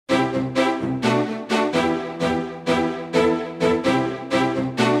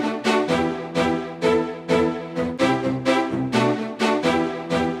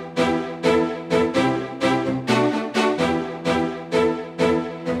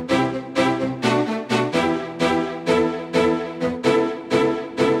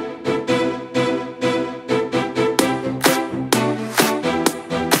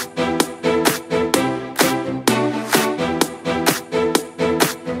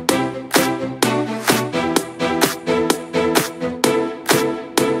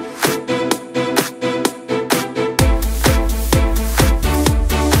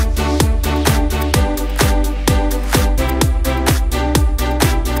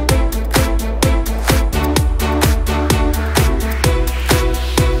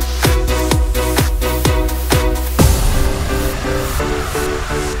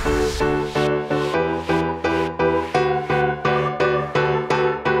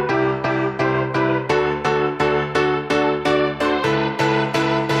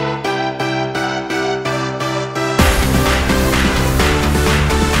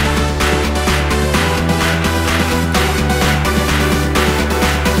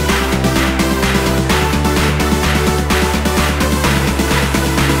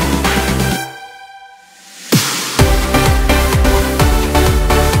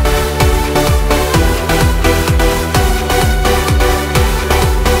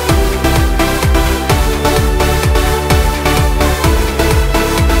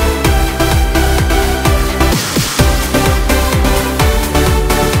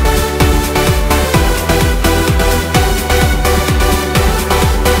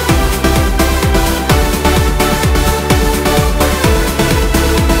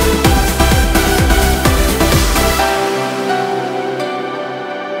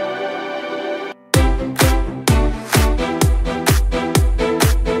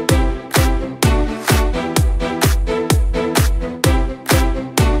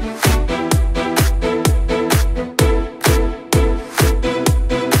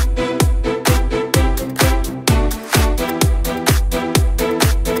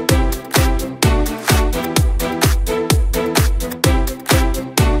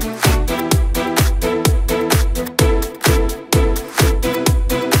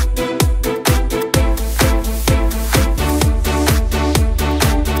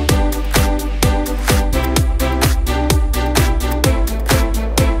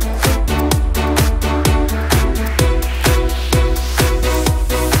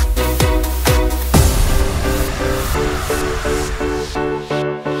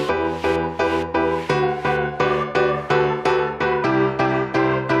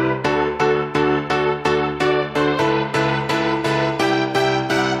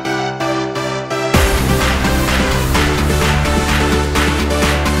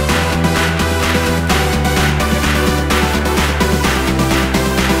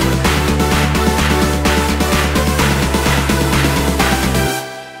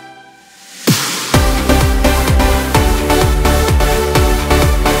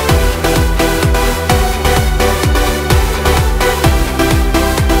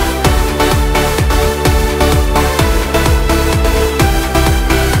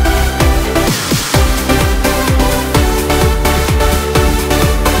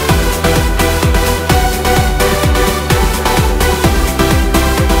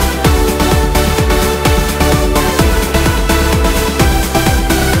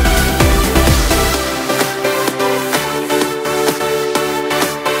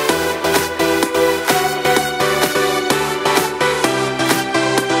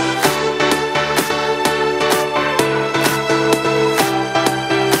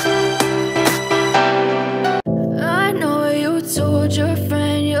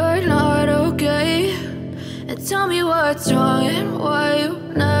tell me what's wrong and why you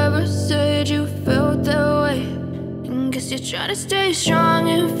never said you felt that way. And guess you're trying to stay strong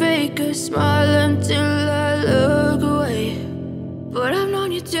and fake a smile until I look away. But I've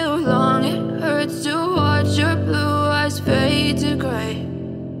known you too long, it hurts to watch your blue eyes fade to gray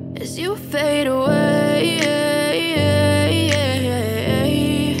as you fade away,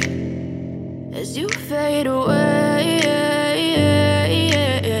 as you fade away.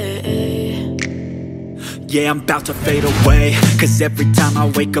 Yeah, I'm about to fade away, cause every time I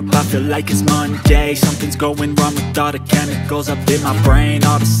wake up I feel like it's Monday. Something's going wrong with all the chemicals up in my brain.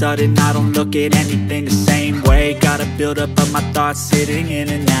 All of a sudden I don't look at anything the same way. Got a buildup of my thoughts sitting in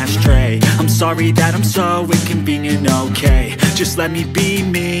an ashtray. I'm sorry that I'm so inconvenient, okay. Just let me be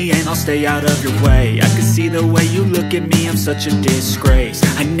me and I'll stay out of your way. I can see the way you look at me, I'm such a disgrace.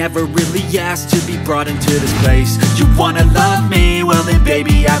 I never really asked to be brought into this place. You wanna love me? Well then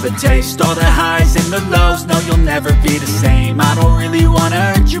baby I have a taste. All the highs and the lows, no, you'll never be the same. I don't really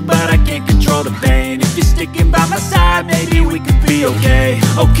wanna hurt you, but I can't control the pain. If you're sticking by my side, maybe we could be okay.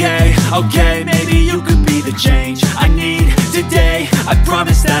 Okay, maybe you could be the change I need today. I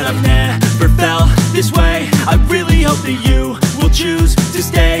promise that I've never felt this way. I really hope that you will choose to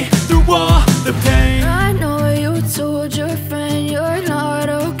stay through all the pain. I know you told your friend you're not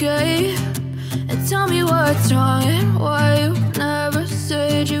okay, and tell me what's wrong and why you never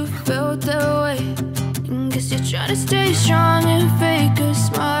said you felt that way. Guess you're trying to stay strong and fake a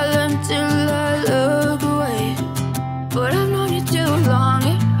smile until I look away. But I've known you too long,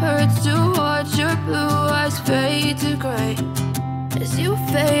 it hurts to watch your blue eyes fade to gray as you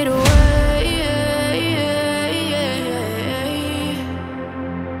fade away,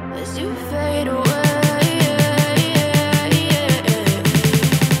 as you fade away,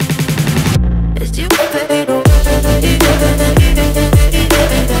 as you fade away.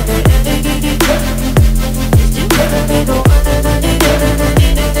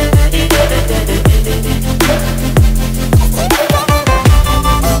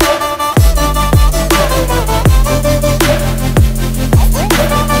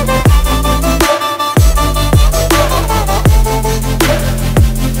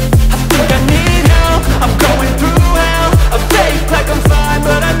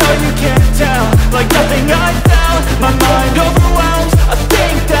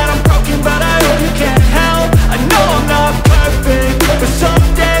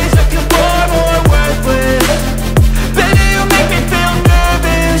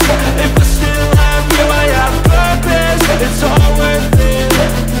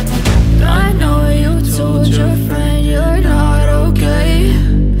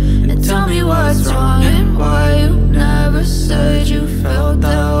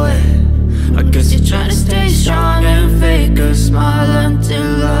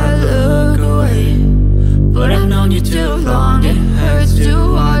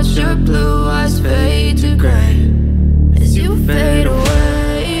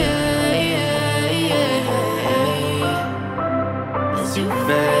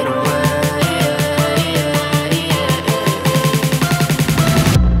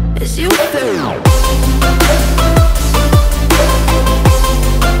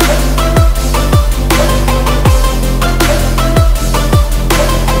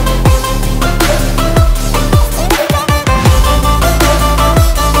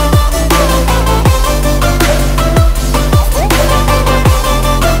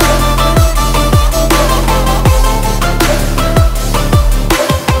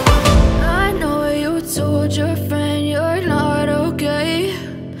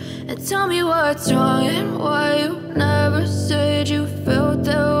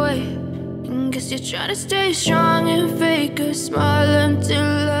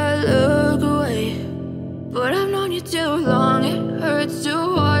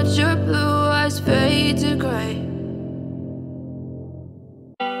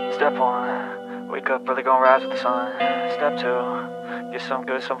 Step 1, wake up early, gonna rise with the sun. Step 2, get some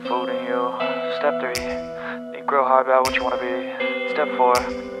good, some food in you. Step 3, think real hard about what you wanna be. Step 4,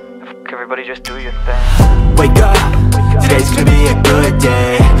 everybody just do your thing. Wake up, today's gonna be a good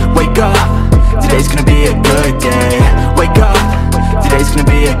day. Wake up, today's gonna be a good day. Wake up, today's gonna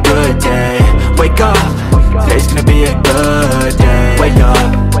be a good day. Wake up, today's gonna be a good day. Wake up,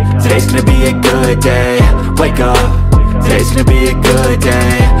 today's gonna be a good day. Wake up, today's gonna be a good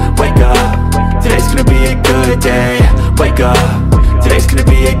day. Wake up, today's gonna be a good day. Wake up, today's gonna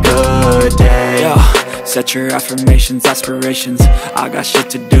be a good day. Yo,